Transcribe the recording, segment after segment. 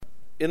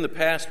In the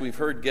past, we've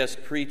heard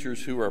guest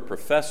preachers who are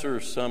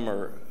professors, some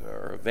are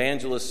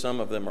evangelists, some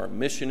of them are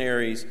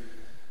missionaries,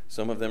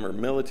 some of them are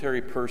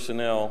military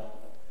personnel.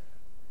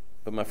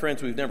 But my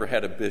friends, we've never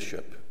had a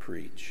bishop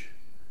preach.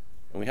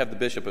 And we have the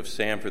Bishop of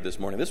Sanford this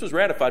morning. This was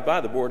ratified by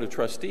the Board of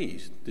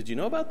Trustees. Did you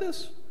know about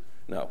this?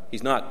 No,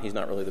 he's not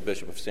really the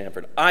Bishop of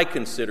Sanford. I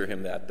consider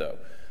him that, though.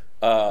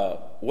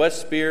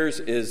 Wes Spears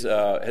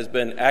has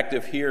been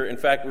active here. In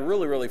fact, we're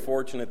really, really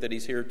fortunate that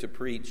he's here to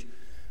preach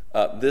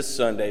this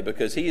Sunday,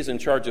 because he is in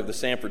charge of the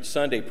Sanford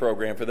Sunday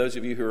program. For those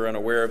of you who are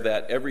unaware of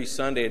that, every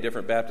Sunday a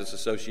different Baptist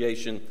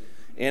association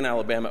in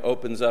Alabama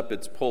opens up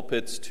its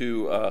pulpits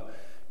to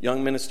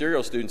young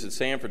ministerial students at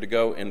Sanford to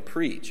go and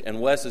preach.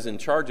 And Wes is in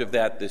charge of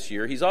that this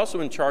year. He's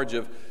also in charge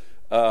of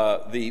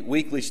the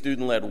weekly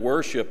student-led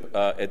worship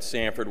at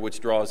Sanford, which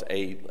draws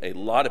a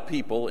lot of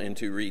people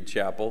into Reed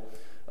Chapel.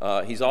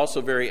 He's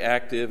also very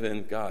active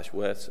in,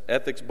 Wes,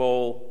 Ethics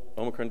Bowl,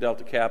 Omicron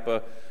Delta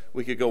Kappa.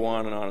 We could go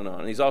on and on and on.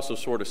 And he's also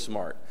sort of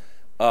smart.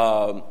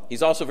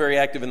 He's also very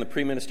active in the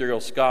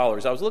pre-ministerial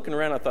scholars. I was looking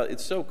around, I thought,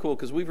 it's so cool,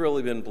 because we've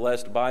really been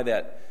blessed by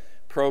that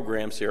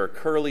program. Sarah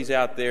Curley's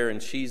out there,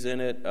 and she's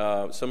in it.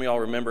 Some of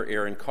y'all remember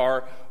Aaron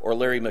Carr or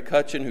Larry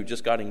McCutcheon, who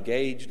just got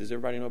engaged. Does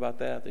everybody know about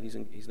that he's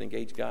an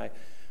engaged guy?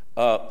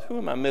 Who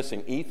am I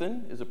missing?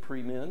 Ethan is a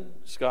pre-min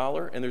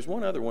scholar. And there's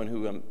one other one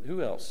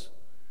who else?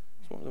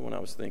 One of the one I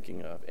was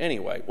thinking of.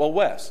 Anyway, well,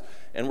 Wes,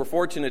 and we're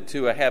fortunate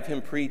to have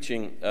him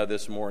preaching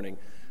this morning.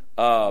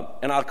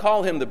 And I'll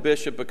call him the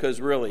bishop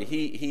because really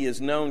he is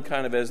known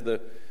kind of as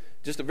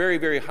just a very,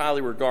 very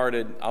highly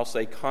regarded, I'll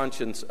say,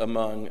 conscience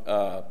among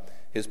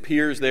his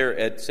peers there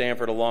at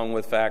Sanford, along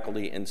with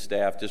faculty and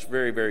staff. Just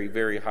very, very,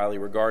 very highly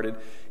regarded.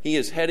 He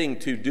is heading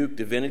to Duke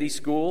Divinity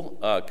School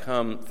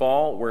come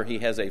fall, where he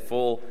has a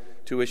full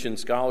tuition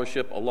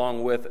scholarship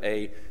along with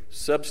a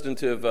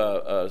substantive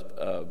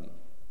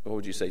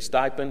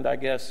stipend, I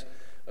guess,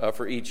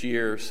 for each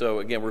year. So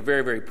again, we're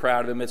very, very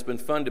proud of him. It's been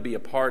fun to be a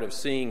part of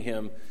seeing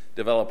him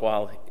develop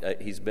while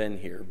he's been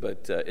here.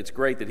 But it's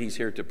great that he's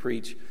here to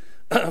preach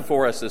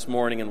for us this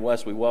morning. And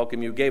Wes, we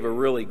welcome you. Gave a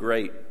really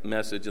great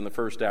message in the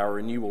first hour,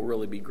 and you will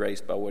really be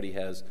graced by what he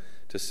has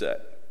to say.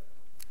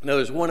 Now,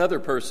 there's one other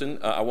person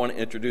I want to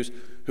introduce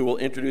who will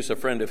introduce a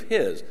friend of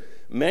his.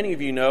 Many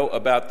of you know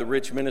about the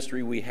rich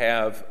ministry we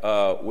have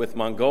with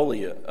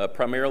Mongolia,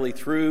 primarily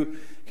through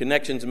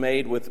connections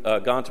made with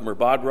Gantamer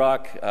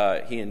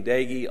Bodrock, he and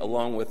Dagi,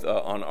 along with,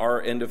 on our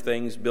end of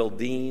things, Bill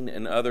Dean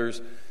and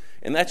others.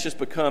 And that's just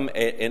become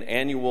an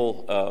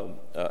annual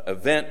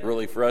event,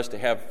 really, for us to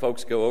have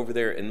folks go over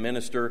there and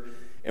minister.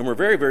 And we're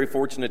very, very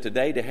fortunate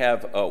today to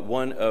have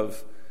one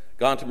of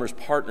Gantamer's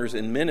partners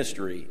in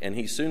ministry, and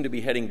he's soon to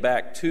be heading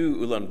back to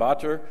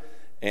Ulaanbaatar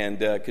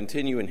and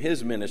continue in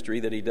his ministry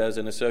that he does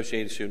in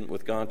association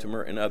with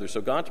Gantamer and others.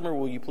 So Gantamer,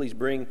 will you please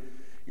bring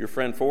your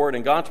friend forward?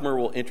 And Gantamer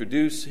will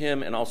introduce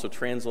him and also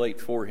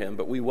translate for him.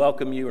 But we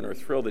welcome you and are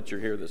thrilled that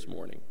you're here this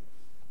morning.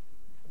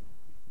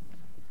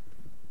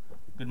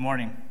 Good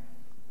morning.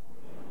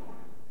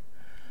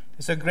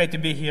 It's so great to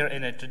be here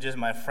and introduce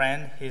my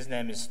friend. His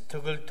name is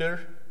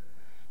Tugultur,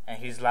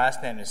 and his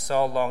last name is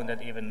so long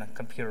that even the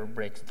computer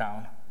breaks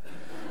down.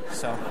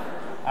 So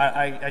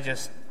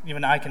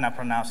I cannot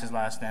pronounce his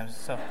last name.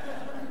 So,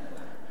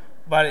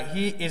 but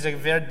he is a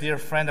very dear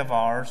friend of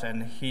ours,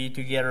 and he,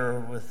 together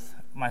with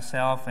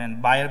myself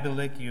and Bayer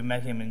Bilik, you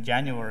met him in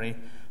January,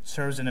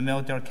 serves in the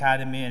military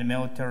academy and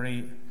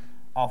military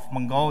of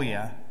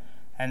Mongolia.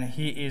 And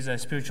he is a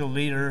spiritual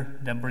leader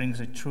that brings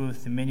the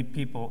truth to many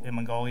people in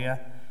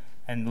Mongolia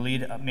and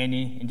lead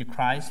many into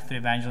Christ through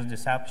evangelism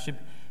discipleship.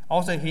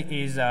 Also,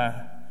 he is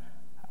a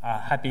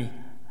happy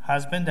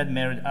husband that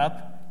married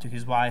up to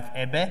his wife,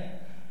 Ebe,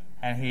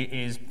 and he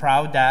is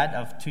proud dad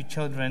of 2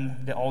 children,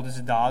 the oldest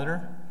a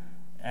daughter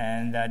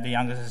and the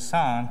youngest a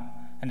son,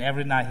 and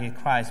every night he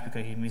cries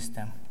because he missed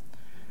them.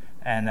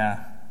 And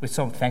we're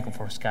so thankful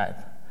for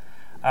Skype.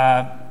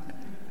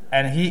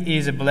 And he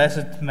is a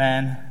blessed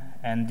man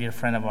and dear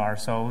friend of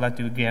ours. So I'd like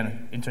to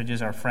again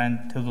introduce our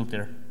friend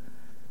Tugultur.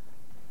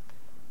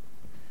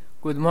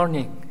 Good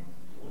morning.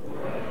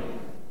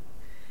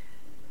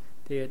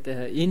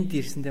 Энд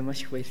ирсэндээ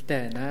маш их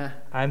баяртай байна.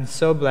 I'm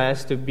so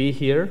blessed to be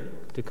here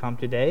to come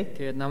today.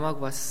 Тэгээд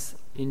намайг бас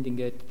энд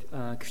ингээд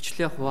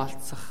гэрчлээ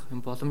хуваалцах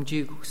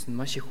боломжийг өгсөн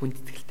маш их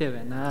хүндэтгэлтэй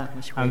байна.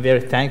 I'm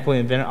very thankful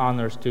and very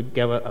honored to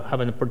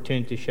have an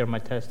opportunity to share my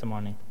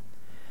testimony.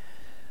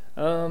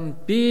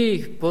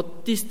 Би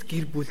буддист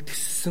гэр бүлд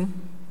өссөн.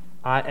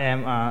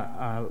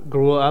 I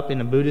grew up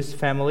in a Buddhist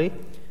family.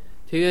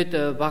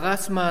 Тэгээд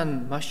багаас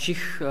маань маш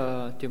их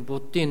тийм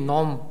буддийн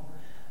ном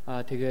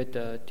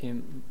тэгээд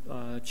тийм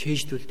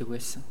чийждүүлдэг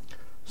байсан.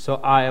 So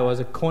I was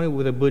acquainted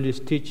with the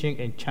Buddhist teaching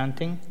and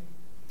chanting.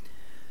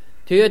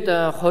 Тэгээд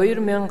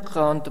 2000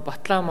 онд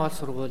Батламал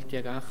сургуульд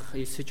яг анх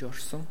элсэж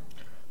орсон.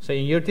 So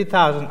in year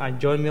 2000 I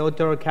joined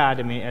military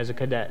academy as a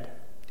cadet.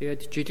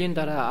 Тэгээд жилийн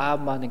дараа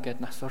аав маань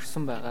ингээд нас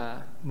орсон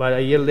байгаа. But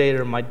a year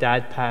later my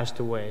dad passed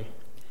away.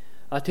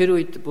 Тэр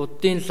үед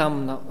буддийн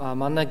лам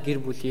манай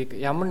гэр бүлийг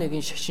ямар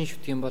нэгэн шашин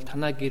шүтгэн бол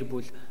танаа гэр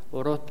бүл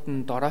урууд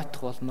нь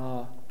дороотох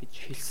болно гэж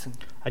хэлсэн.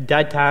 At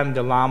that time,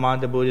 the Lama,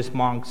 the Buddhist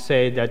monk,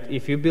 said that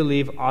if you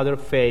believe other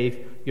faith,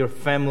 your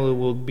family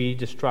will be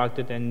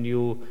distracted and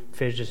you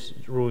face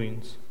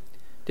ruins.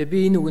 Тэгээ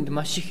би энэ үгэнд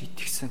маш их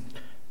итгэсэн.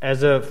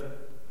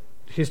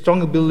 He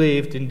strongly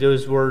believed in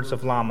those words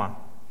of Lama.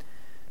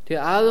 Тэгээ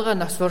аавыгаа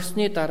нас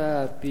барсны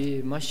дараа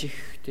би маш их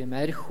тийм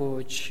арх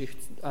хууж их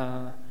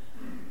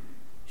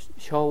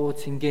шоу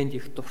цингэнд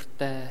их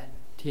дуртай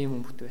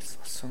тийм хүмүүс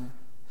байсан.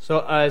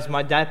 So as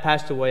my dad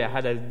passed away, I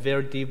had a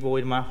very deep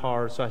void in my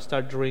heart. So I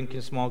started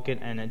drinking, smoking,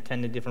 and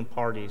attending different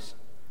parties.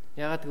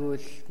 Ягаад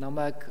гэвэл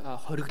намайг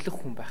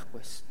хориглох хүн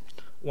байхгүй байсан.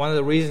 One of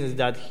the reasons is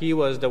that he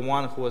was the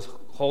one who was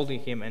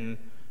holding him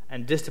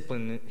and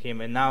disciplining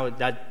him, and now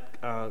that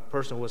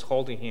person who was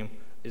holding him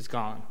is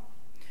gone.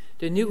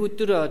 Тэгээ нэг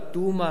өдөр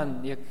дүү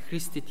маань яг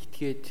Христэд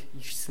итгээд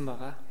ирсэн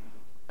байгаа.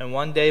 And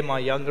one day my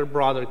younger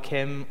brother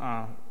came,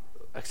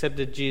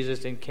 accepted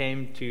Jesus and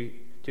came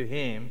to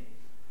him.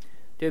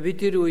 Тэгээ би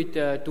тэр үед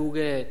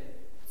дүүгээ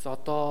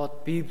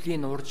зодоод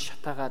Библийн урж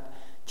шатаагаад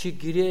чи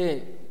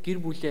гэр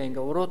бүлээ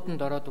ингээ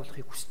урууданд ороод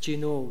болохыг хүсэж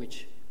гинөө гэж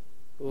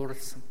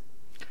ууралсан.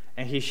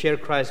 And he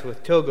shared Christ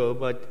with Togo,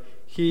 but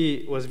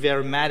he was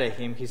very mad at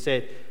him. He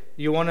said,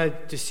 "You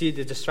wanted to see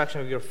the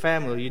destruction of your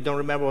family. You don't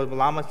remember what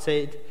Lama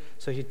said?"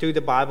 So he took the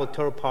Bible,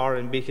 tore apart,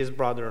 and beat his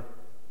brother.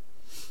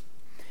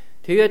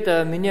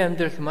 Тэгээд миний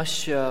амьдрал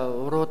маш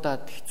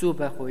уруудаад хэцүү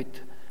байх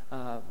үед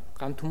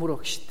ган төмөр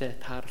өгчтэй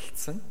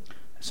таарлцсан.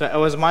 So it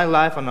was my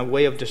life on a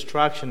way of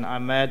destruction. I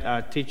met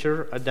a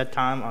teacher at that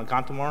time,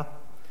 Gantamor.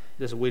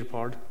 This weird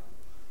part.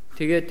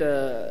 Тэгээд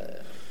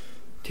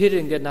тэр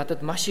ингээд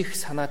надад маш их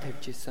санаа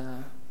тавьж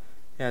исэн.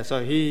 Yeah, so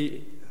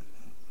he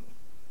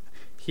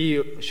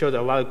showed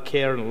a lot of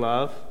care and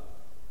love.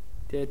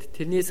 Тэгээд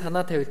тэрний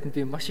санаа тавилтанд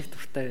би маш их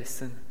дуртай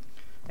байсан.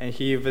 And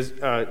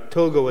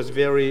Togo was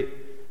very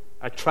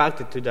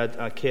attracted to that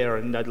care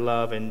and that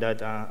love and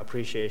that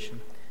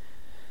appreciation.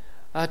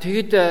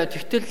 Тэгээд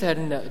тэгтэл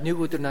харин нэг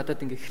өдөр надад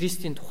ингээ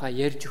Христийн тухай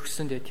ярьж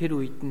өгсөн. Тэгээд тэр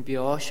үед нь би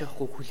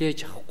оошохгүй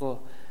хүлээж авахгүй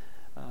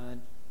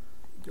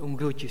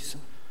өнгөрөөж исэн.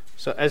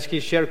 So as he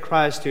shared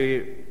Christ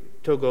to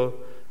Togo,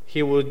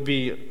 he would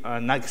be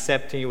not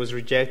accepting, he was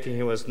rejecting,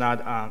 he was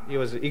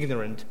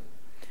ignorant.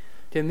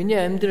 Тэгээ миний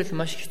амьдрал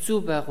маш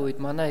хэцүү байх үед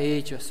манай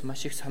ээж бас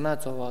маш их санаа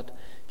зовоод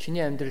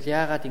чиний амьдрал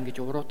яагаад ингэж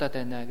уруудаад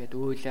байна гэд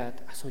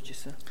ойлаад асууж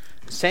исэн.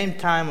 Same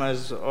time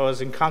as I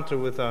was encountered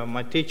with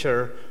my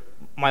teacher,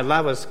 my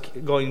life was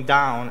going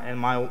down, and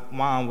my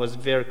mom was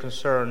very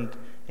concerned,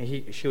 and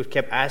she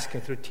kept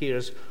asking through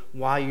tears,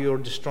 "Why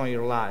you're destroying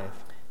your life?"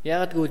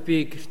 Яагаад гэвэл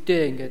би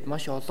гэртээ ингээд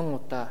маш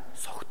олон удаа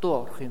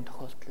согтуу орох юм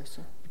тохиолдол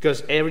байсан.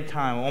 Because every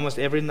time, almost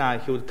every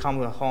night, he would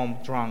come home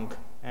drunk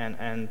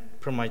and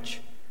pretty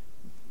much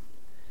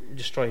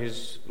destroy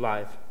his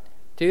life.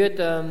 Тэгээд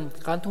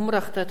ган төмөр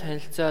ахтай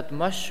танилцаад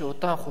маш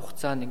удаан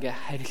хугацаанд ингээ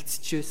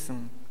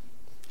харилцчихсэн.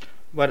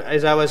 But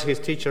as I was his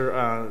teacher,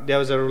 there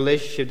was a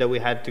relationship that we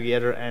had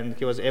together, and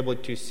he was able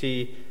to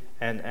see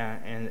and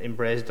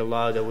embrace the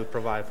love that we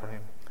provide for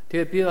him.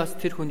 Тэгээд би бас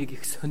тэр хүнийг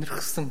их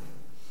сонирхсан.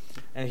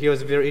 And he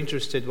was very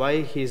interested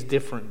why he is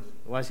different,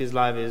 why his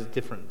life is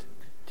different.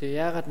 Тэгээд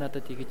яагаад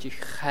надад ингэж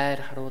их хайр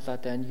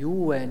харуулад байна?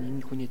 Юу байна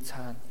энэ хүний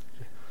цаана?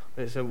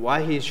 So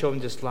why he is showing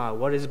this love?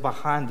 What is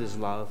behind this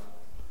love?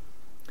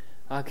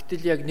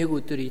 Гэтэл яг нэг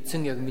өдөр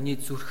эзэн яг миний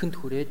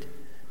зүрхэнд хүрээд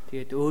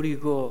тэгээд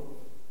өөрийгөө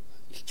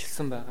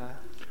илчилсэн байгаа.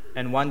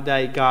 And one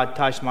day God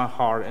touched my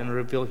heart and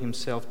revealed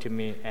himself to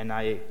me, and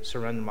I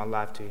surrendered my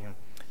life to him.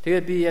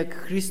 Тэгээд би яг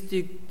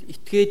Христийг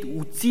итгээд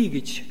үзье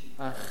гэж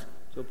анх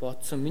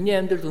бодсон. Миний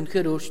амьдрал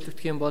үнэхээр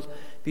өөрчлөгдөх юм бол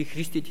би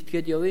Христэд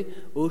итгээд явъя.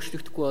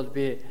 Өөрчлөгдөхгүй бол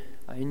би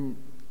энэ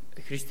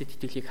Христэд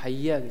итгэлийг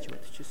хаяа гэж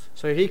бодчихсон.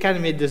 So he kind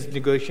of made this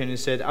negotiation and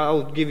said,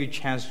 "I'll give you a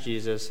chance,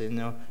 Jesus.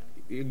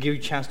 Give you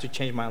a chance to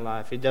change my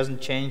life. If it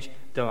doesn't change,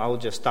 then I will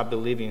just stop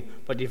believing.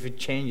 But if it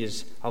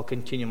changes, I'll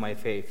continue my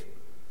faith."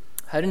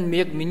 Харин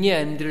яг миний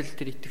амьдрал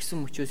тэр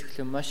итгэсэн мөчөөс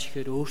эхлэн маш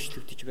ихээр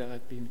өөрчлөгдөж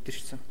байгааг би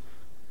мэдэрсэн.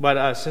 But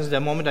since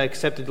the moment I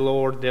accepted the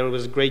Lord, there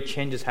was great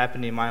changes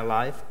happening in my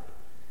life.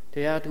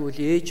 Тэгээ яг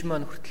тэгвэл ээж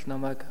маань хүртэл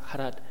намайг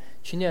хараад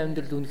чиний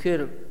амьдрал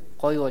үнэхээр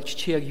гоё болж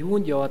чи яг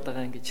юунд яваад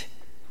байгаа юм гэж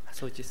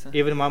асууж исэн.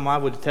 Even my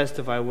mom would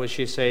testify when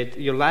she said,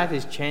 "Your life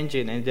is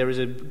changing, and there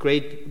is a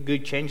great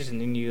good changes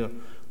in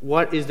you.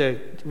 What is the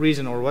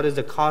reason or what is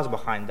the cause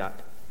behind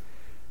that?"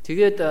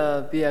 Тэгээд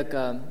би яг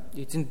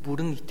эзэнд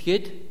бүрэн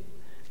итгээд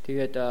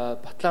тэгээд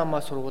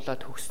Батламаа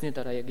сургуулаа төгссөний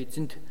дараа яг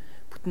эзэнд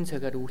бүтэн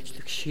цагаар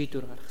үйлчлэх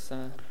шийдвэр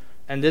гаргасан.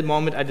 And that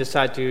moment I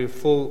decided to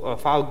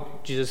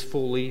follow Jesus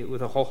fully,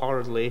 with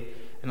wholeheartedly.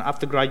 And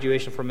after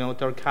graduation from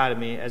military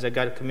academy, as I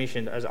got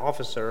commissioned as an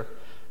officer,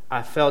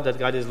 I felt that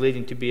God is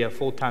leading to be a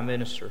full-time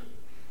minister.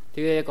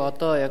 Тэгээ яг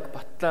одоо яг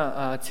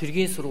Батлан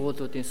цэргийн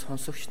сургуулиудын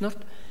сонсогч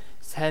нарт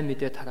сайн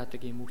мэдээ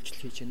тараадаг юм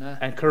үйлчлэл хийж байна.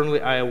 And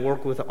currently I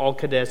work with all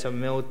cadets of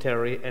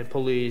military and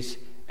police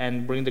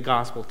and bring the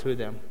gospel to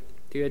them.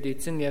 Тэгээд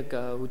эзэн яг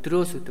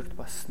өдрөөс өдөрт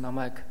бас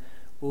намайг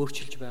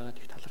өөрчилж байгаад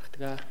их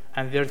талархдаг.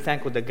 I'm very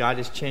thankful that God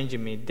is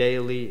changing me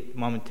daily,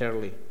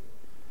 momentarily.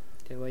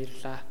 Тэгээ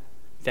баярлалаа.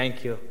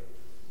 Thank you.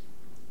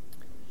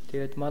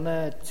 Тэгээд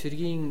манай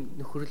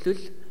цэргийн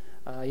нөхөрлөл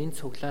энэ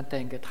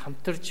цуглаантай ингээд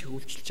хамтарч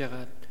үйлчилж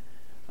байгаад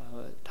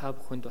та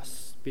бүхэнд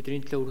бас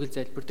бидний төлөө үргэлж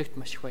залбирдагт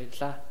маш их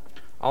баярлалаа.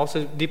 I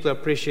also deeply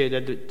appreciate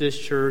that this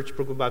church,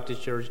 Brooklyn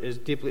Baptist Church, is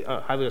deeply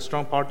having a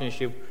strong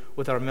partnership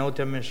with our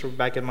military ministry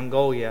back in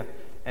Mongolia,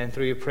 and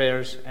through your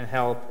prayers and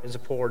help and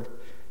support,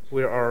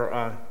 we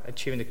are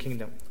achieving the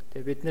kingdom.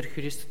 Тэгээд бид нэр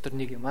Христ дотор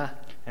нэг юм аа.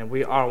 And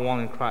we are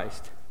one in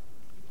Christ.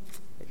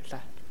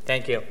 Баярлалаа.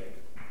 Thank you.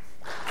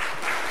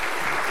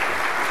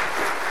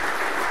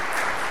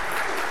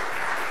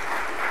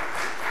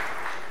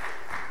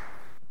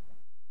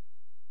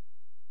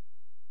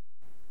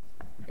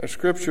 Our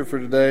scripture for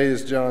today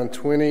is John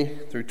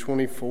 20 through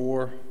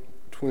 24,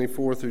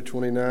 24 through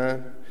 29.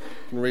 You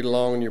can read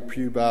along in your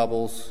pew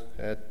Bibles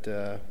at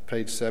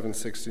page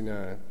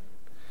 769.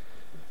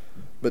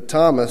 But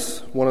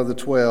Thomas, one of the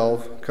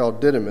 12, called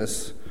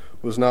Didymus,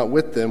 was not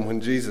with them when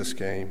Jesus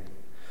came.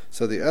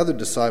 So the other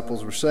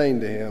disciples were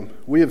saying to him,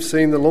 "We have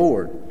seen the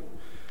Lord."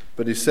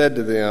 But he said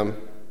to them,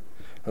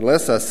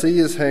 "Unless I see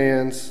his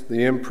hands,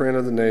 the imprint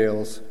of the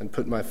nails, and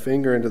put my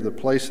finger into the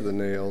place of the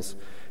nails,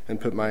 and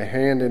put my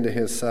hand into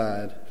his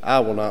side, I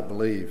will not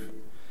believe."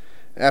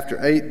 After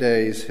 8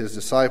 days, his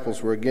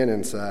disciples were again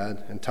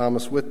inside, and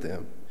Thomas with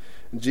them.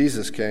 And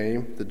Jesus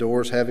came, the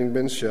doors having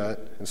been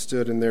shut, and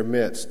stood in their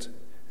midst,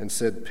 and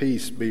said,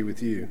 "Peace be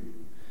with you."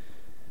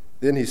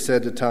 Then he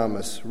said to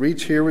Thomas,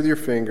 "Reach here with your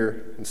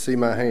finger, and see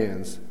my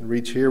hands, and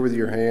reach here with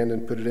your hand,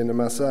 and put it into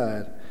my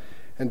side.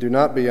 And do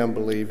not be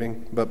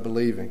unbelieving, but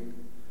believing."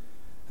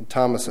 And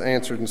Thomas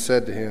answered and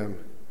said to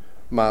him,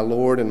 "My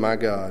Lord and my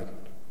God."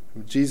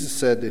 Jesus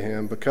said to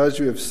him, "Because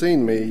you have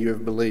seen me, you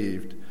have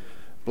believed.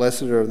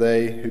 Blessed are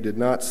they who did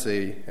not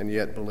see and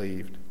yet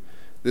believed."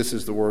 This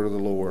is the word of the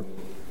Lord.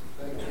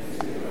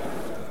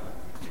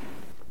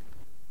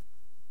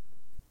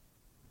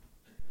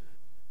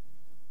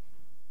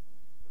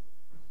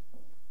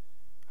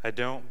 I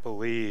don't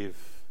believe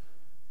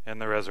in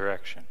the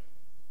resurrection.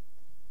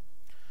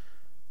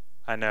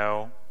 I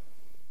know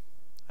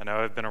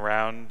I've been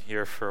around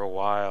here for a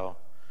while,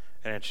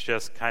 and it's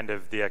just kind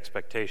of the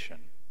expectation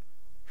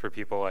for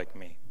people like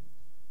me.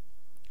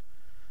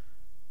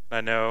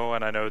 I know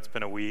it's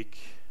been a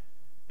week,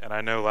 and I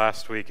know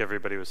last week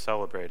everybody was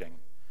celebrating,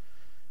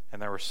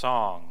 and there were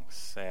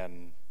songs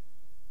and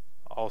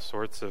all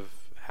sorts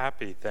of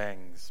happy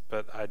things,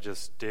 but I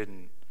just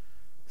didn't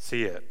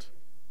see it.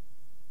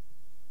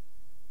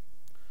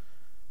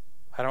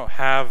 I don't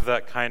have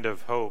that kind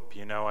of hope,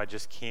 I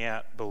just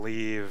can't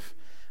believe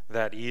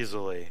that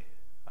easily.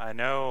 I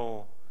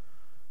know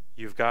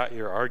you've got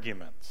your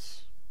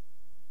arguments,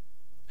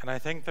 and I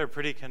think they're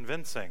pretty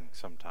convincing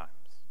sometimes.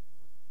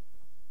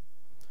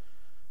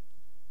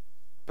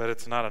 But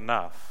it's not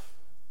enough,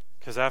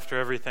 because after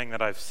everything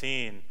that I've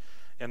seen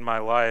in my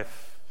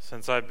life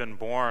since I've been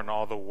born,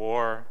 all the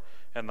war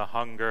and the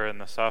hunger and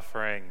the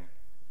suffering,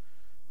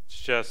 it's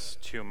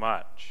just too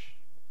much.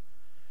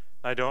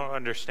 I don't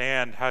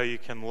understand how you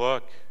can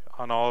look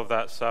on all of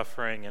that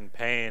suffering and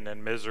pain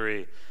and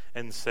misery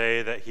and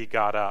say that he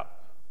got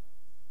up.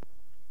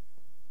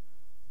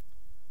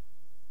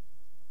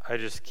 I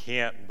just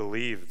can't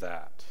believe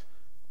that.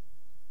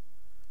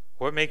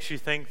 What makes you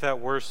think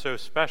that we're so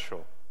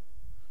special?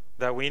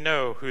 That we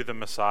know who the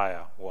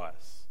Messiah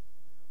was?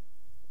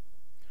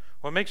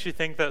 What makes you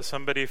think that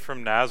somebody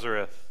from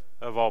Nazareth,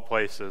 of all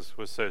places,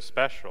 was so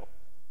special?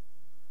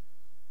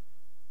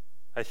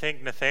 I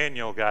think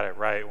Nathanael got it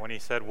right when he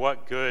said,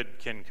 "What good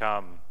can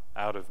come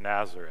out of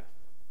Nazareth?"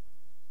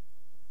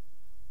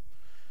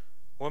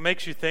 What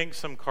makes you think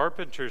some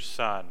carpenter's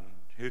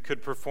son who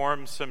could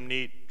perform some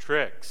neat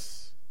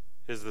tricks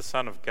is the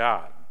Son of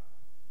God?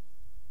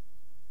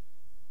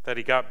 That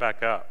he got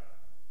back up?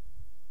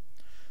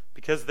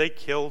 Because they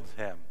killed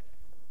him.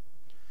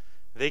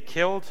 They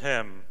killed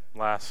him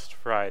last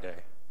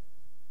Friday.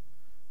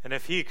 And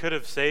if he could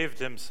have saved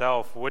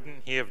himself,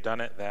 wouldn't he have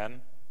done it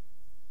then?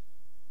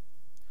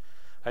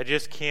 I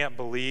just can't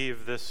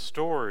believe this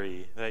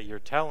story that you're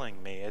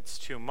telling me. It's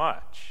too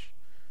much.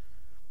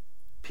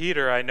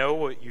 Peter, I know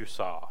what you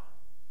saw.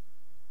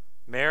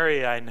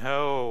 Mary, I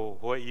know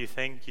what you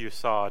think you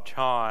saw.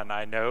 John,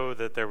 I know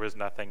that there was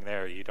nothing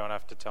there. You don't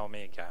have to tell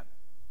me again.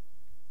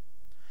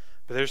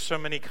 But there's so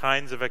many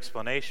kinds of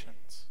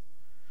explanations.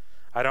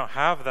 I don't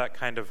have that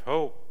kind of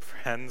hope,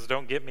 friends.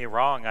 Don't get me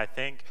wrong. I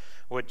think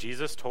what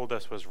Jesus told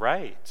us was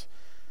right.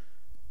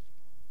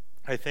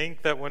 I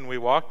think that when we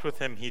walked with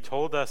him, he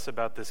told us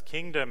about this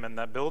kingdom and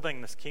that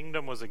building this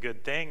kingdom was a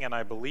good thing, and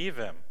I believe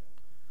him.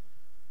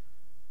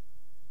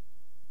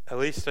 At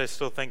least I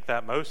still think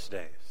that most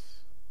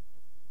days.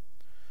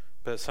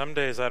 But some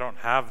days I don't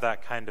have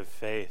that kind of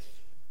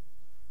faith.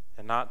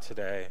 And not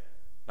today,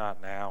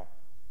 not now.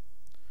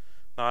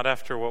 Not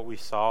after what we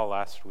saw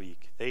last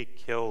week. They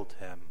killed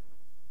him.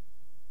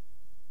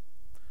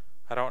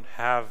 I don't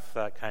have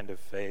that kind of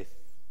faith.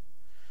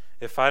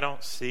 If I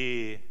don't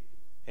see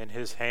in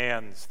his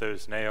hands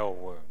those nail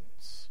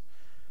wounds,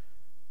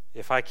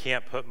 if I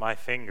can't put my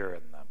finger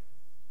in them,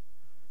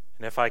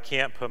 and if I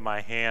can't put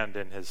my hand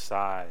in his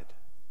side,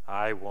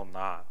 I will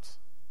not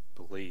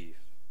believe.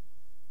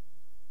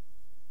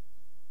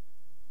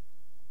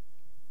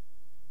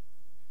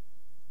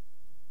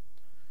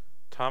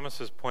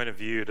 Thomas's point of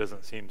view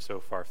doesn't seem so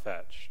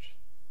far-fetched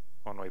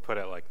when we put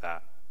it like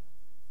that.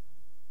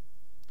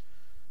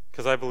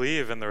 Because I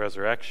believe in the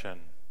resurrection,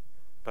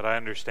 but I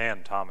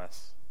understand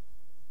Thomas.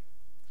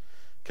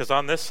 Because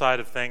on this side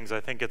of things, I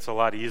think it's a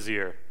lot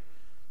easier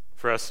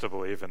for us to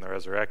believe in the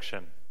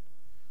resurrection.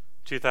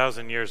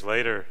 2,000 years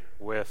later,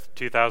 with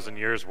 2,000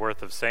 years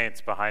worth of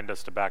saints behind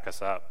us to back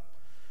us up,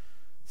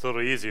 it's a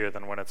little easier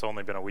than when it's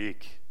only been a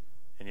week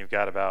and you've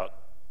got about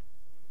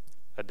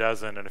a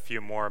dozen and a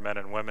few more men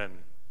and women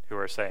who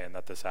are saying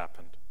that this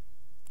happened.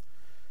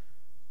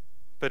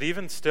 But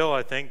even still,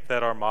 I think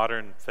that our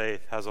modern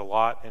faith has a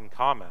lot in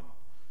common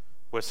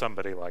with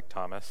somebody like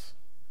Thomas,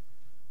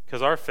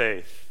 because our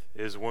faith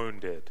is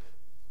wounded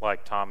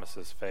like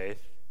Thomas's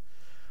faith.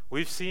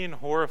 We've seen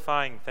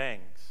horrifying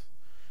things.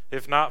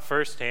 If not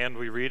firsthand,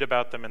 we read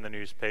about them in the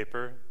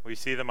newspaper, we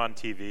see them on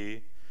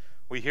TV,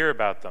 we hear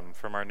about them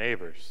from our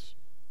neighbors.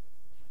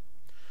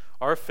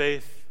 Our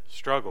faith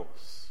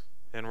struggles,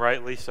 and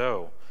rightly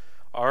so.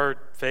 Our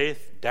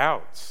faith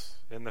doubts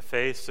in the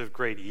face of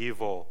great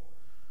evil,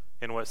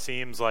 in what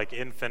seems like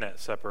infinite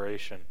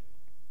separation.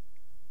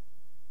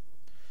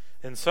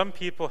 And some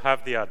people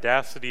have the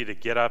audacity to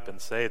get up and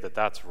say that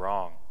that's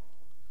wrong.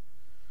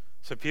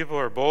 Some people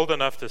are bold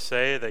enough to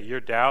say that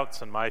your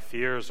doubts and my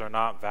fears are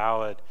not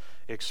valid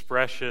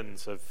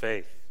expressions of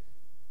faith.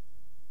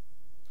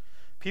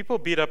 People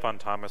beat up on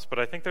Thomas, but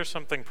I think there's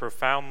something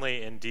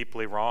profoundly and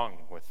deeply wrong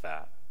with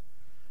that.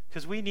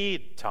 Because we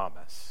need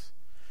Thomas.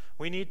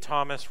 We need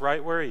Thomas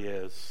right where he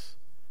is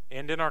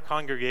and in our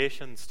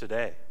congregations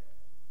today.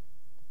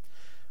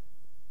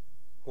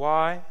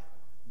 Why?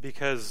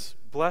 Because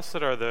blessed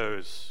are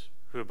those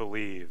who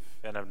believe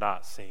and have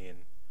not seen.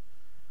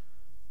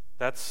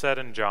 That's said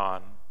in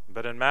John,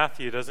 but in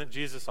Matthew, doesn't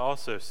Jesus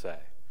also say,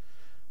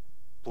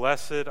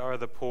 blessed are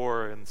the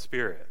poor in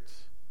spirit,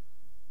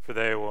 for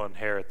they will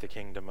inherit the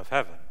kingdom of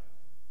heaven.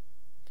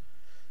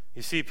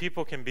 You see,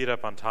 people can beat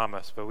up on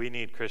Thomas, but we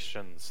need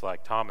Christians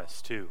like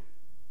Thomas too.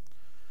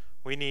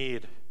 We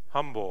need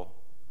humble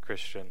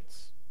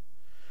Christians.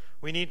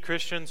 We need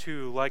Christians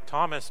who, like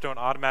Thomas, don't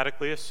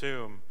automatically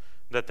assume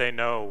that they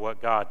know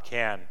what God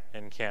can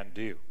and can't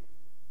do.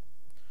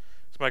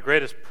 So my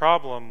greatest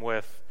problem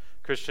with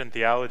Christian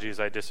theologies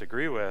I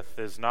disagree with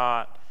is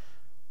not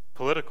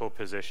political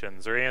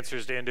positions or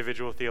answers to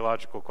individual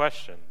theological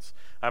questions.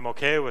 I'm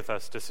okay with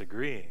us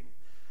disagreeing.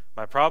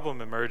 My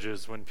problem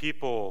emerges when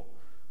people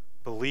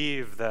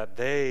believe that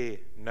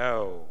they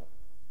know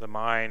the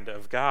mind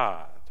of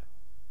God.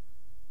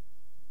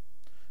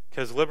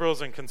 Because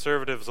liberals and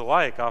conservatives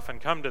alike often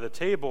come to the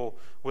table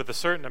with a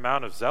certain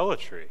amount of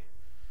zealotry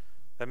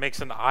that makes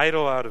an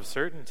idol out of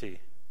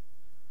certainty.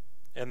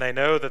 And they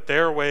know that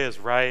their way is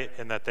right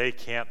and that they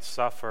can't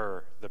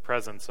suffer the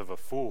presence of a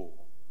fool.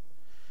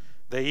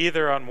 They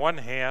either, on one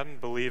hand,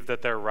 believe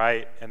that they're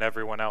right and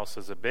everyone else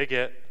is a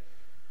bigot,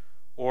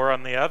 or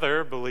on the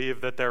other,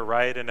 believe that they're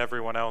right and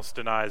everyone else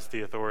denies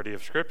the authority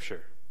of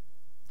Scripture.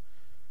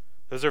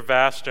 Those are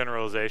vast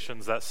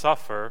generalizations that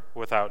suffer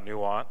without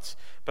nuance,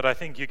 but I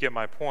think you get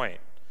my point.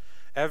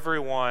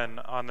 Everyone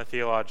on the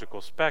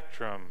theological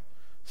spectrum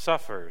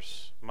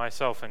suffers,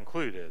 myself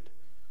included,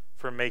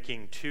 for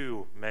making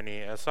too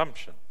many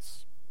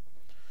assumptions.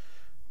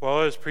 While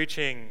I was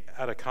preaching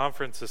at a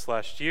conference this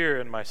last year,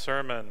 in my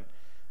sermon,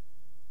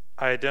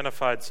 I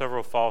identified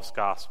several false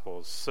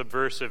gospels,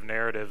 subversive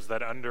narratives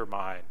that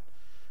undermine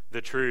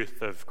the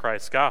truth of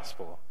Christ's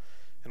gospel.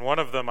 And one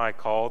of them I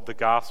called the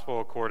gospel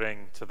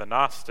according to the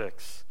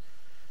Gnostics,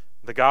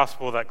 the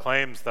gospel that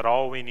claims that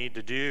all we need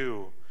to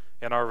do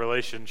in our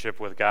relationship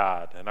with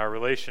God and our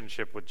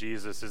relationship with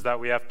Jesus is that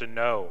we have to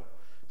know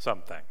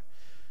something.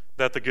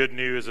 That the good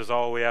news is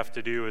all we have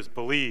to do is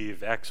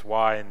believe X,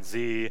 Y, and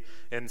Z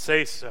and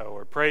say so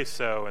or pray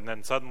so, and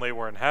then suddenly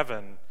we're in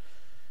heaven.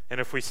 And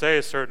if we say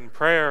a certain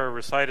prayer or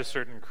recite a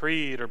certain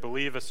creed or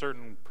believe a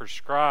certain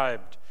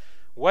prescribed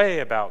way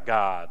about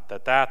God,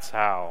 that's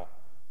how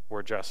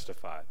we're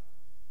justified.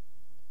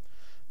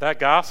 That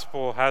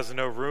gospel has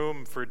no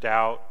room for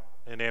doubt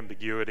and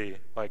ambiguity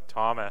like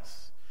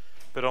Thomas,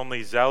 but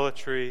only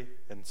zealotry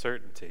and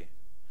certainty.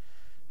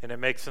 And it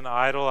makes an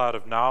idol out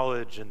of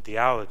knowledge and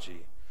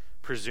theology,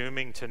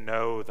 presuming to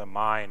know the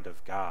mind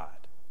of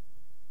God.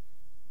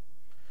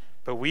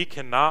 But we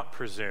cannot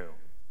presume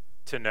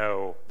to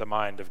know the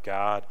mind of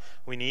God.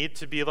 We need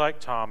to be like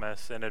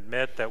Thomas and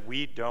admit that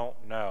we don't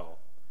know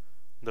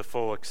the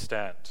full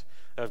extent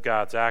of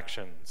God's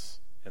actions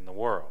in the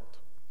world.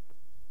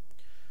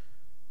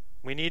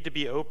 We need to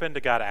be open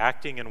to God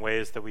acting in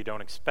ways that we don't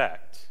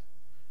expect.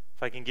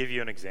 If I can give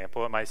you an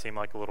example, it might seem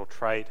like a little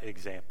trite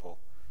example,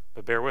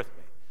 but bear with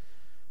me.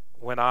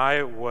 When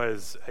I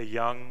was a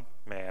young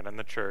man in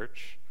the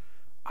church,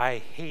 I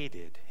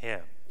hated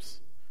hymns.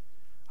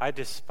 I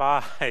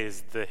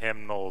despised the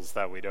hymnals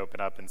that we'd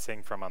open up and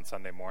sing from on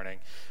Sunday morning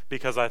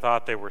because I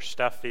thought they were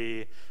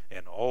stuffy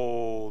and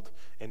old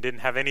and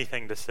didn't have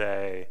anything to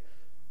say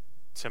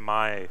to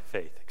my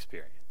faith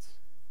experience.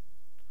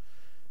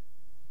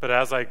 But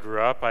as I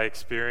grew up, I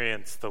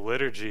experienced the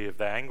liturgy of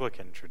the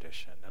Anglican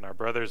tradition and our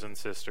brothers and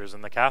sisters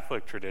in the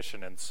Catholic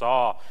tradition, and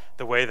saw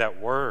the way that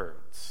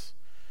words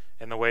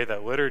and the way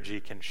that liturgy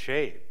can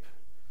shape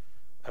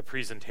a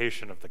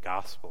presentation of the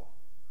gospel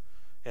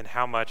and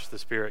how much the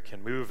Spirit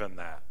can move in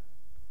that.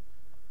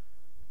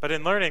 But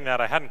in learning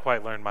that, I hadn't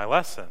quite learned my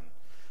lesson,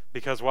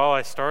 because while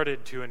I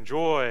started to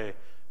enjoy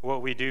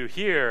what we do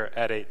here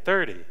at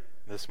 8:30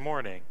 this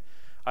morning,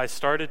 I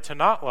started to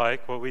not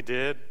like what we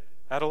did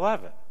at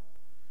 11.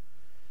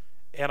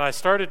 And I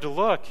started to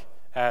look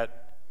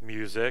at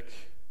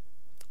music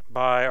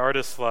by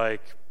artists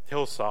like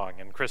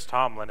Hillsong and Chris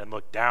Tomlin and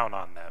look down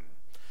on them,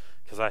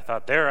 because I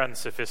thought they're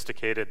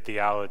unsophisticated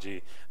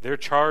theology, they're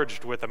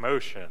charged with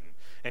emotion,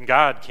 and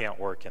God can't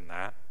work in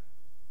that.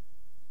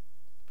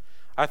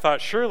 I thought,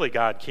 surely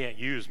God can't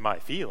use my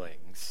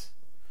feelings.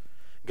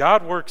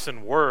 God works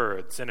in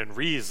words and in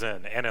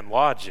reason and in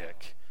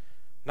logic,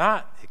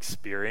 not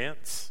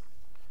experience.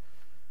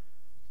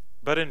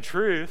 But in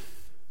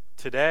truth,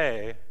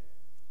 today,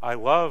 I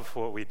love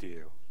what we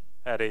do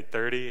at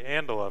 8:30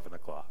 and 11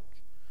 o'clock.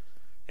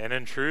 And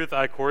in truth,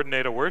 I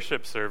coordinate a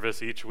worship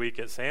service each week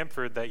at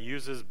Samford that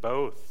uses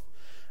both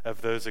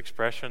of those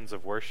expressions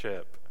of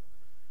worship.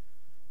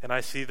 And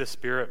I see the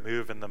Spirit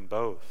move in them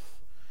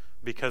both,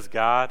 because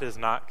God is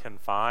not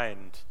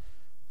confined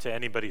to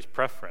anybody's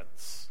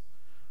preference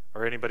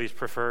or anybody's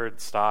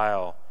preferred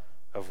style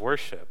of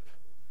worship.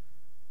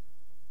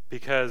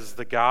 Because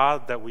the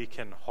God that we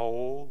can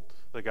hold,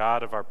 the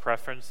God of our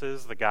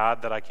preferences, the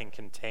God that I can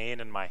contain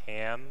in my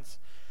hands,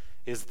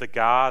 is the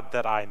God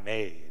that I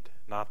made,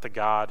 not the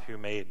God who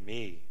made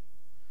me.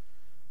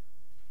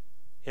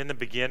 In the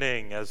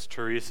beginning, as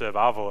Teresa of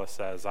Avila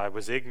says, I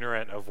was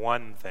ignorant of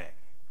one thing,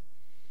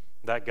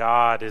 that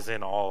God is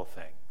in all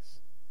things.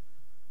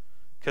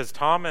 Because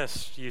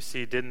Thomas, you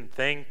see, didn't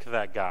think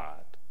that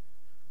God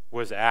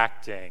was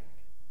acting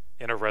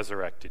in a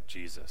resurrected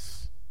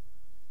Jesus.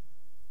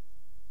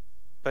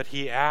 But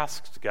he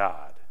asked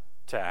God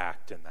to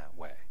act in that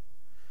way.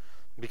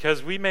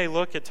 Because we may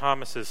look at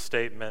Thomas's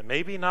statement,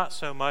 maybe not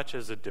so much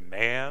as a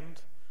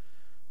demand,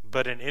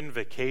 but an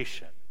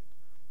invocation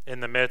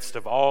in the midst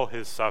of all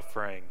his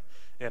suffering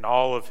and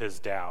all of his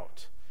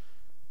doubt.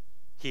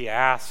 He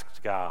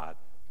asked God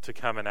to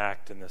come and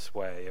act in this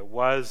way. It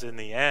was, in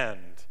the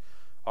end,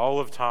 all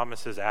of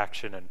Thomas's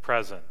action and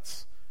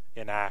presence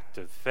an act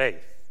of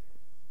faith.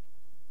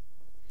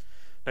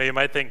 Now, you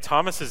might think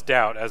Thomas's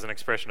doubt as an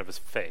expression of his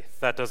faith.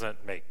 That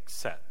doesn't make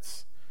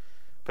sense.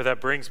 But that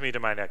brings me to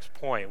my next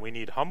point. We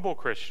need humble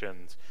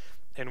Christians,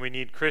 and we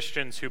need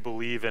Christians who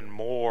believe in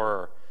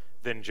more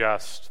than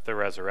just the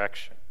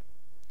resurrection.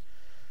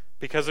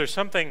 Because there's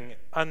something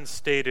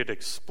unstated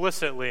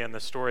explicitly in the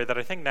story that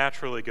I think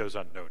naturally goes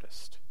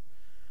unnoticed.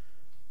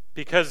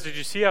 Because did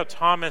you see how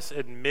Thomas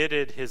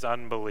admitted his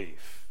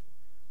unbelief?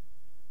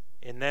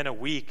 And then a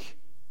week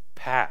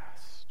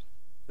passed,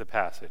 the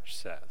passage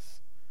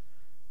says.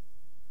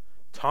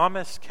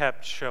 Thomas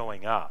kept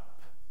showing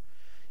up,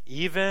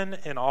 even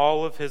in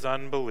all of his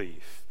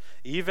unbelief.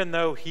 Even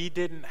though he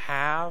didn't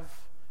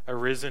have a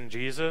risen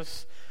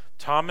Jesus,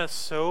 Thomas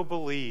so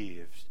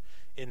believed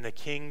in the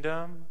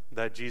kingdom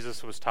that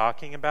Jesus was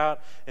talking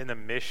about, in the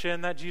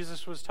mission that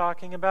Jesus was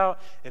talking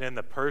about, and in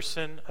the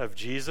person of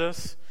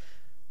Jesus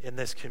in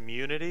this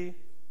community,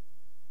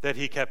 that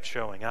he kept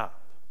showing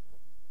up.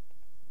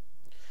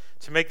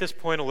 To make this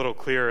point a little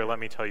clearer, let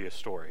me tell you a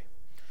story.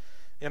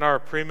 In our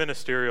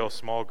pre-ministerial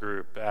small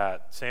group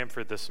at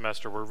Samford this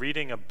semester, we're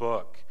reading a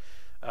book,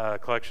 a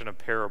collection of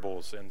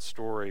parables and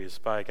stories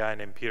by a guy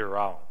named Peter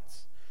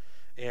Rollins.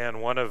 And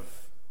one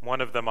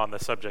of them on the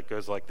subject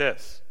goes like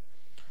this.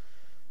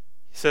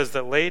 He says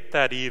that late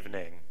that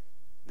evening,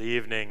 the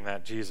evening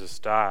that Jesus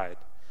died,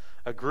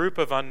 a group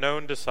of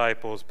unknown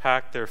disciples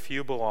packed their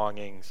few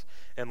belongings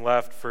and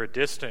left for a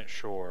distant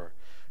shore,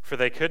 for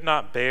they could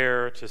not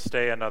bear to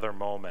stay another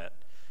moment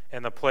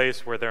in the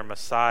place where their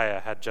Messiah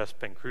had just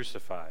been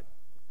crucified.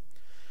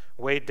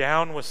 Weighed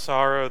down with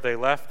sorrow, they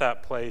left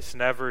that place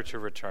never to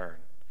return.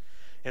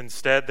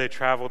 Instead, they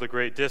traveled a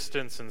great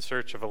distance in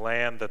search of a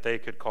land that they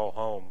could call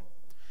home.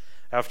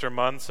 After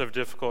months of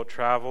difficult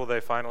travel,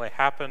 they finally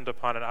happened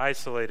upon an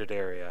isolated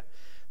area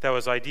that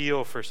was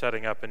ideal for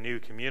setting up a new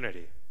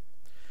community.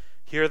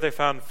 Here they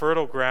found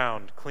fertile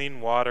ground,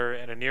 clean water,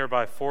 and a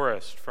nearby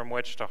forest from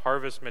which to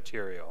harvest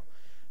material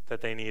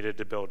that they needed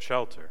to build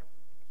shelter.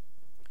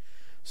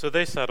 So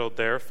they settled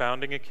there,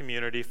 founding a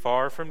community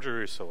far from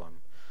Jerusalem,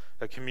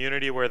 a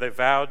community where they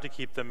vowed to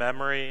keep the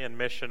memory and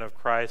mission of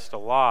Christ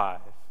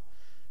alive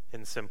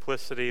in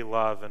simplicity,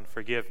 love, and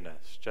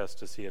forgiveness,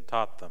 just as he had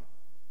taught them.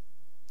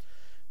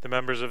 The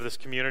members of this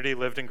community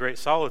lived in great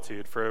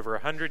solitude for over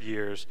 100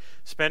 years,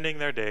 spending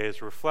their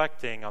days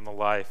reflecting on the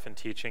life and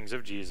teachings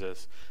of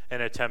Jesus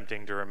and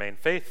attempting to remain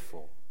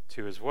faithful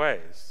to his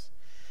ways.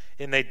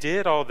 And they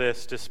did all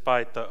this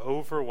despite the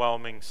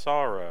overwhelming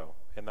sorrow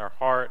in their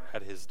heart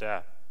at his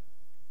death.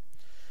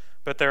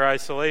 But their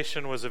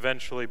isolation was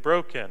eventually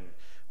broken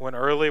when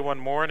early one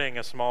morning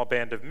a small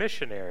band of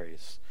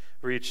missionaries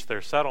reached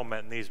their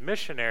settlement, and these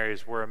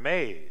missionaries were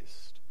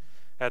amazed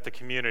at the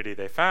community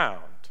they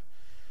found.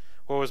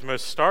 What was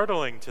most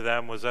startling to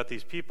them was that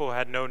these people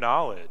had no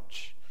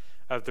knowledge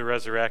of the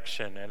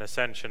resurrection and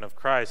ascension of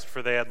Christ,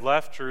 for they had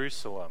left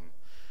Jerusalem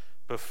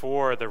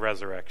before the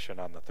resurrection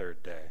on the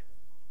third day.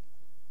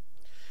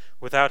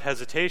 Without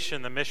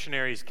hesitation, the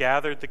missionaries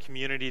gathered the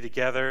community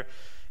together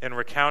and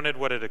recounted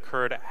what had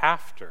occurred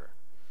after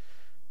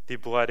the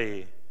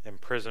bloody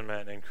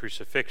imprisonment and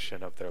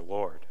crucifixion of their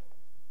Lord.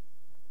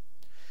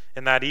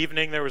 And that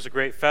evening there was a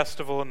great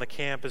festival in the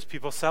camp as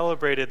people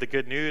celebrated the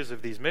good news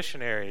of these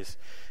missionaries.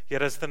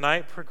 Yet as the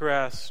night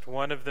progressed,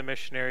 one of the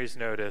missionaries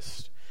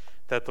noticed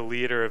that the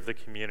leader of the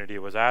community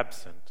was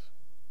absent.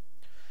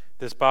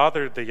 This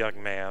bothered the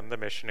young man, the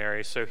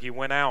missionary, so he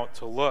went out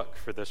to look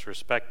for this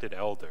respected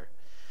elder.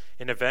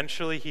 And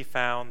eventually he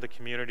found the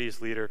community's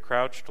leader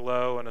crouched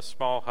low in a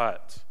small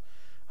hut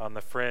on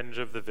the fringe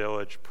of the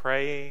village,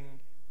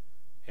 praying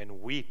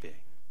and weeping.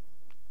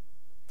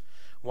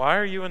 "Why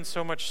are you in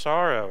so much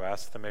sorrow?"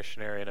 asked the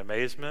missionary in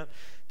amazement.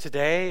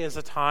 "Today is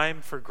a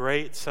time for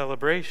great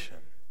celebration."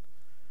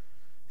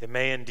 "It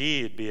may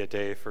indeed be a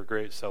day for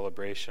great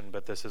celebration,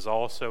 but this is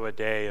also a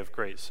day of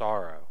great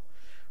sorrow,"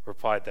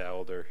 replied the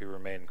elder, who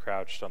remained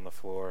crouched on the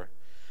floor.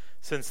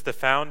 "Since the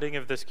founding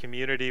of this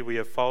community, we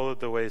have followed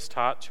the ways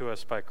taught to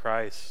us by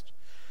Christ.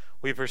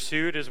 We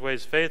pursued his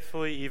ways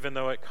faithfully, even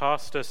though it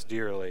cost us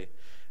dearly,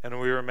 and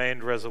we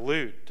remained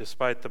resolute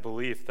despite the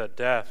belief that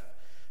death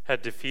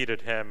had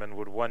defeated him and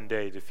would one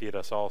day defeat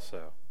us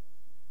also."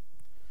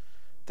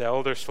 The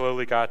elder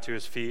slowly got to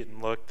his feet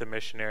and looked the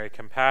missionary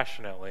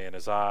compassionately in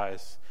his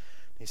eyes.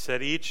 He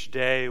said, "Each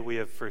day we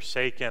have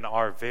forsaken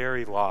our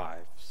very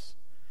lives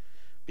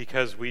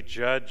because we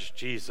judge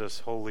Jesus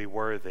wholly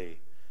worthy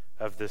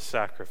of this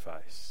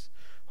sacrifice,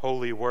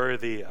 wholly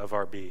worthy of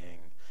our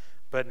being.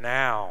 But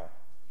now,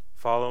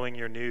 following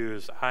your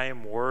news, I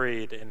am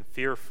worried and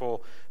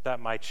fearful that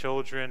my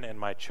children and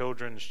my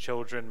children's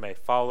children may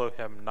follow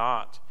him,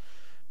 not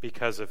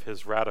because of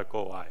his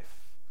radical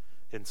life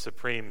in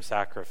supreme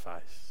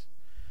sacrifice,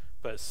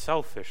 but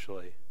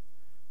selfishly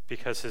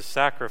because his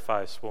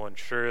sacrifice will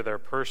ensure their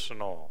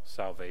personal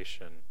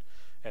salvation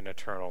and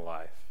eternal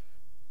life."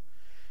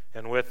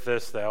 And with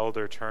this, the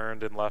elder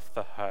turned and left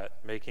the hut,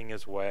 making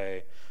his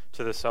way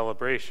to the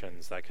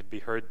celebrations that could be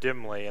heard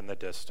dimly in the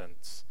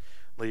distance,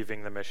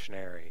 leaving the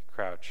missionary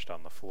crouched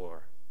on the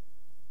floor.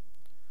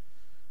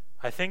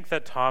 I think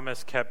that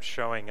Thomas kept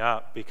showing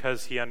up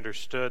because he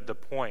understood the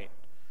point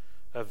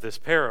of this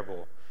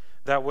parable,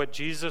 that what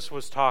Jesus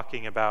was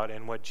talking about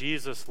and what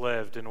Jesus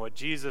lived and what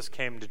Jesus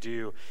came to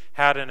do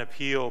had an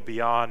appeal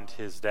beyond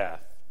his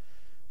death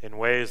in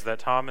ways that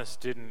Thomas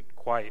didn't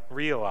quite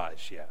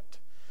realize yet.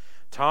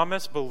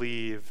 Thomas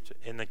believed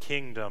in the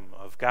kingdom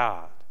of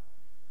God.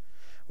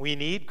 We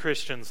need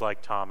Christians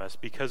like Thomas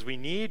because we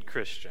need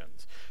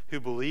Christians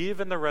who believe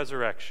in the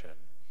resurrection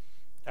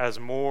as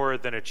more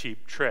than a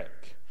cheap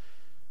trick,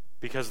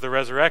 because the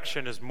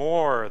resurrection is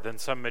more than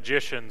some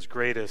magician's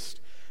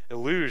greatest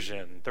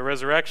illusion. The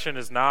resurrection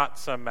is not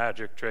some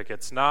magic trick.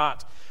 It's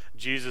not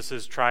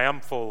Jesus'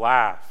 triumphal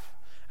laugh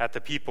at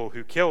the people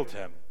who killed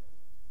him.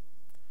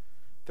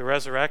 The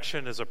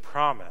resurrection is a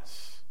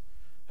promise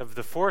of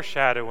the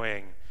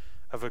foreshadowing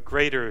of a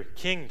greater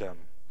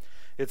kingdom.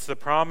 It's the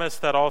promise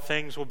that all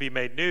things will be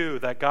made new,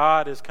 that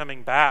God is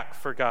coming back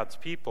for God's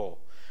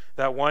people,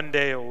 that one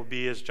day it will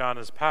be as John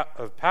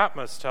of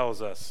Patmos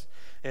tells us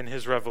in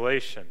his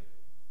Revelation.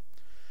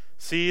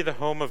 "See, the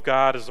home of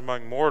God is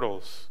among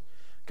mortals.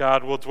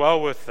 God will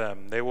dwell with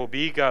them. They will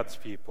be God's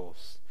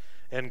peoples.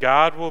 And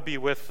God will be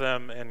with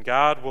them, and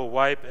God will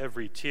wipe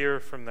every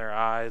tear from their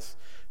eyes.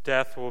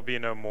 Death will be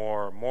no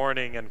more.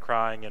 Mourning and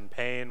crying and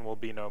pain will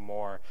be no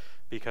more,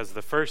 because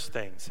the first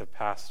things have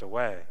passed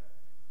away."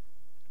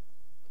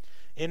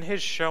 In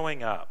his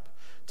showing up,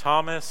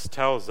 Thomas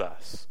tells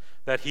us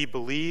that he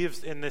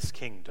believes in this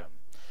kingdom,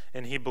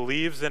 and he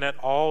believes in it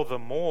all the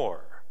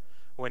more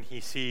when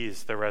he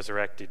sees the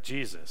resurrected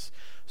Jesus.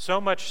 So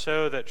much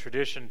so that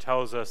tradition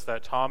tells us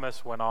that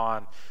Thomas went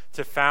on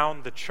to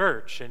found the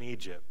church in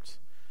Egypt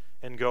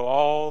and go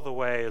all the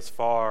way as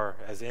far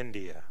as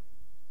India.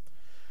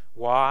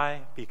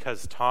 Why?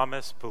 Because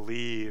Thomas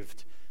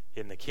believed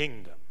in the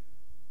kingdom.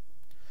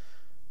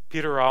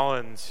 Peter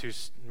Rollins, who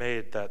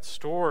made that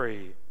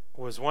story,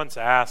 was once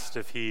asked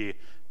if he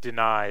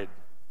denied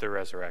the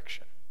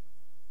resurrection.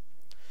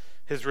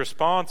 His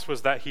response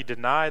was that he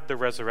denied the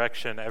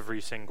resurrection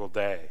every single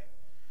day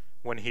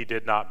when he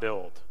did not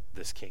build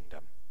this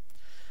kingdom.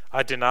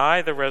 "I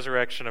deny the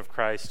resurrection of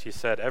Christ," he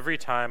said, "every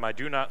time I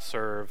do not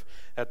serve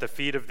at the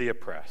feet of the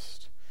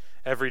oppressed.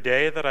 Every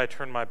day that I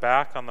turn my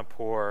back on the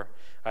poor,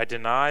 I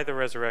deny the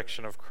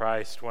resurrection of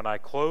Christ when I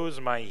close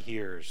my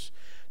ears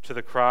to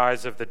the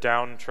cries of the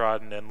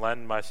downtrodden and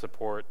lend my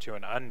support to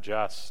an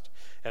unjust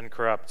and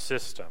corrupt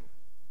system."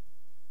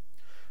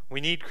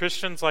 We need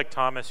Christians like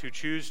Thomas who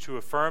choose to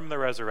affirm the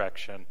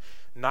resurrection,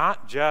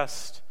 not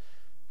just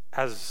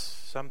as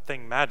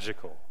something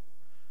magical,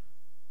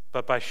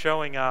 but by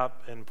showing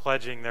up and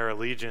pledging their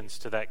allegiance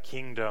to that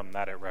kingdom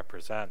that it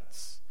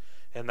represents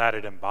and that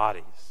it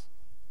embodies.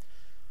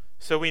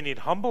 So we need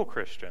humble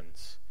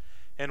Christians,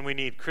 and we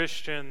need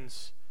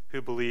Christians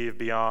who believe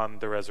beyond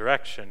the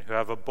resurrection, who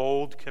have a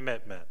bold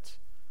commitment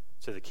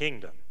to the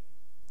kingdom.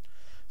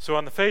 So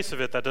on the face of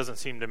it, that doesn't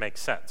seem to make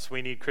sense.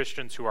 We need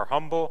Christians who are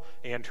humble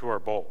and who are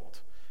bold,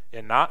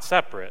 and not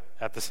separate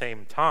at the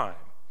same time.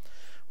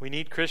 We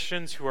need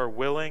Christians who are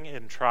willing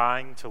and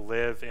trying to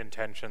live in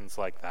tensions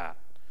like that.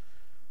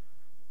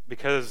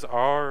 Because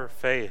our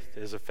faith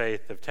is a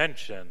faith of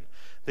tension.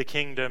 The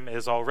kingdom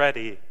is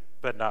already,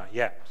 but not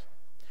yet.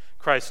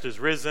 Christ is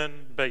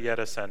risen, but yet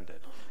ascended.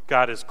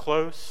 God is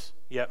close,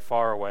 yet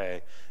far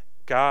away.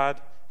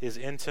 God is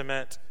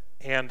intimate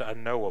and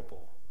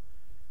unknowable.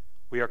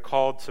 We are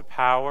called to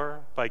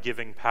power by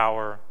giving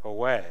power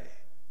away.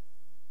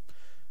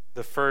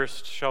 The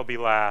first shall be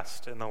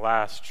last, and the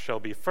last shall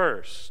be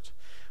first.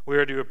 We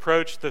are to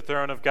approach the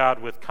throne of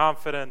God with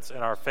confidence in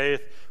our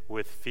faith,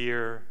 with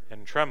fear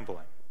and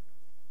trembling.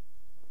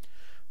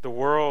 The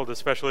world,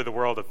 especially the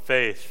world of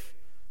faith,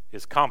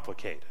 is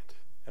complicated,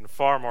 and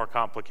far more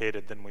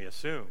complicated than we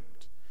assumed.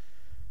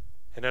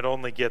 And it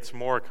only gets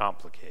more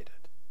complicated.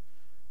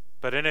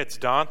 But in its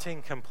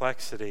daunting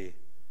complexity,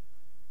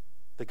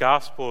 the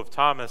gospel of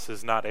Thomas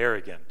is not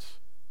arrogant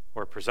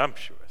or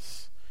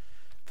presumptuous.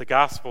 The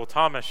gospel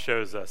Thomas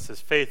shows us is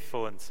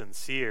faithful and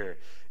sincere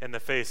in the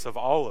face of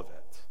all of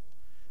it,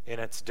 in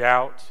its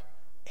doubt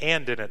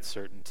and in its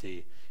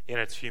certainty, in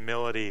its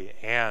humility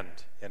and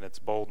in its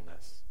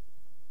boldness.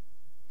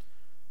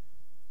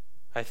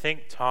 I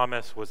think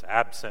Thomas was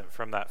absent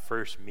from that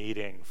first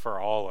meeting for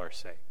all our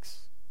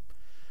sakes.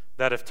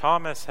 That if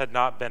Thomas had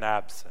not been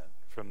absent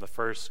from the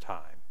first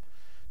time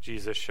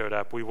Jesus showed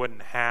up, we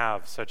wouldn't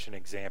have such an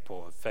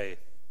example of faith.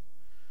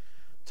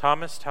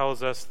 Thomas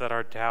tells us that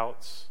our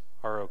doubts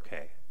are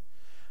okay,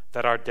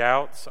 that our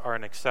doubts are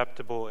an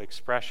acceptable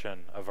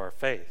expression of our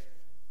faith.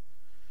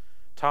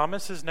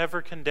 Thomas is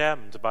never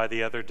condemned by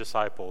the other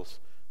disciples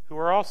who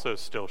are also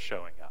still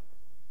showing up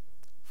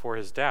for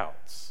his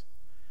doubts.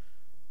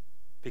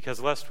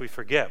 Because lest we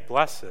forget,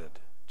 blessed,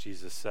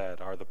 Jesus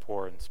said, are the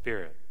poor in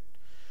spirit.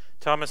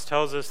 Thomas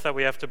tells us that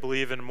we have to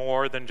believe in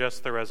more than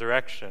just the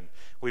resurrection.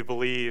 We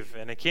believe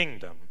in a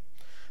kingdom.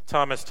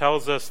 Thomas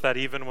tells us that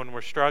even when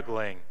we're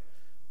struggling,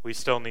 we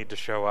still need to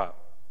show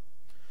up.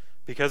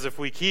 Because if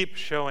we keep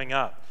showing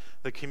up,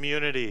 the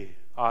community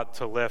ought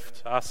to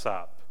lift us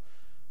up,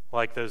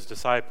 like those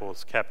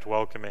disciples kept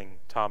welcoming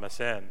Thomas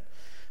in.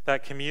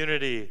 That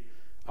community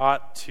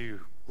ought to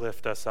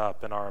lift us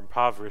up in our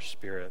impoverished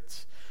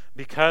spirits.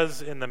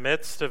 Because in the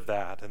midst of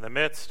that, in the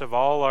midst of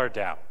all our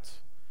doubt,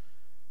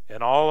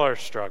 in all our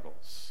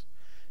struggles,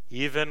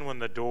 even when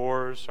the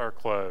doors are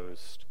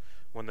closed,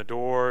 when the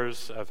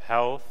doors of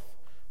health,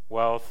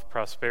 wealth,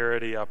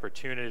 prosperity,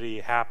 opportunity,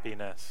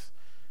 happiness,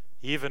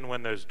 even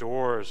when those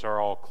doors are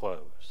all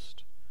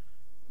closed,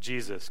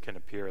 Jesus can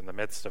appear in the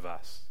midst of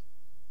us.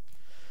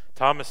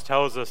 Thomas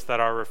tells us that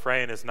our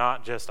refrain is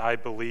not just I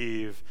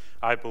believe,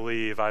 I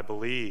believe, I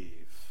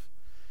believe,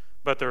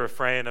 but the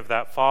refrain of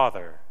that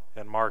Father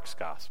in Mark's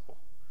gospel.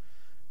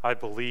 I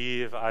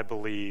believe,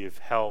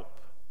 help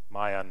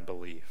my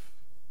unbelief.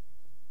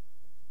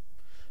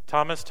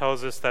 Thomas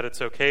tells us that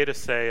it's okay to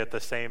say at the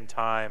same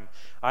time,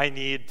 I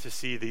need to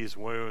see these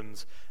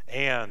wounds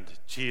and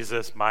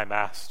Jesus, my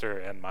master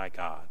and my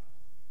God.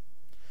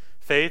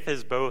 Faith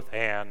is both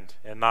and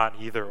not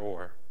either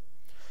or.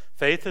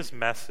 Faith is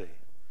messy,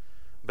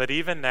 but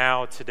even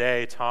now,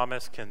 today,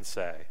 Thomas can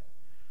say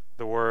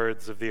the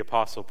words of the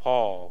Apostle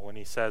Paul when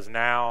he says,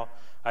 now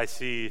I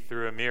see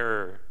through a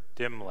mirror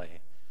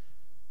dimly,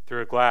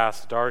 through a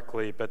glass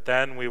darkly, but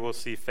then we will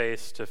see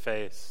face to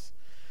face.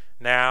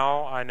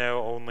 Now I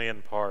know only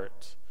in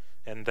part,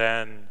 and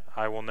then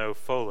I will know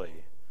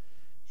fully,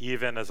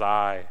 even as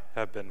I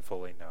have been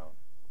fully known.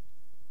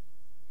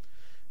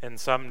 And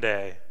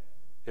someday,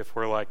 if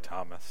we're like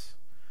Thomas,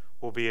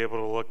 we'll be able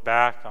to look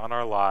back on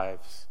our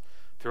lives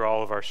through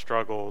all of our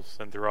struggles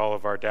and through all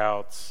of our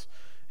doubts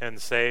and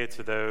say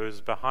to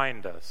those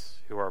behind us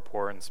who are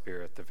poor in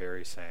spirit the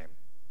very same.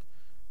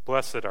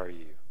 Blessed are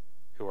you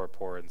who are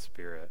poor in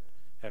spirit,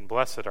 and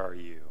blessed are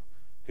you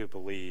who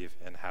believe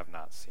and have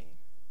not seen.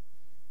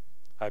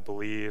 I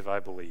believe,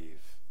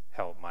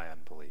 help my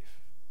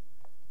unbelief.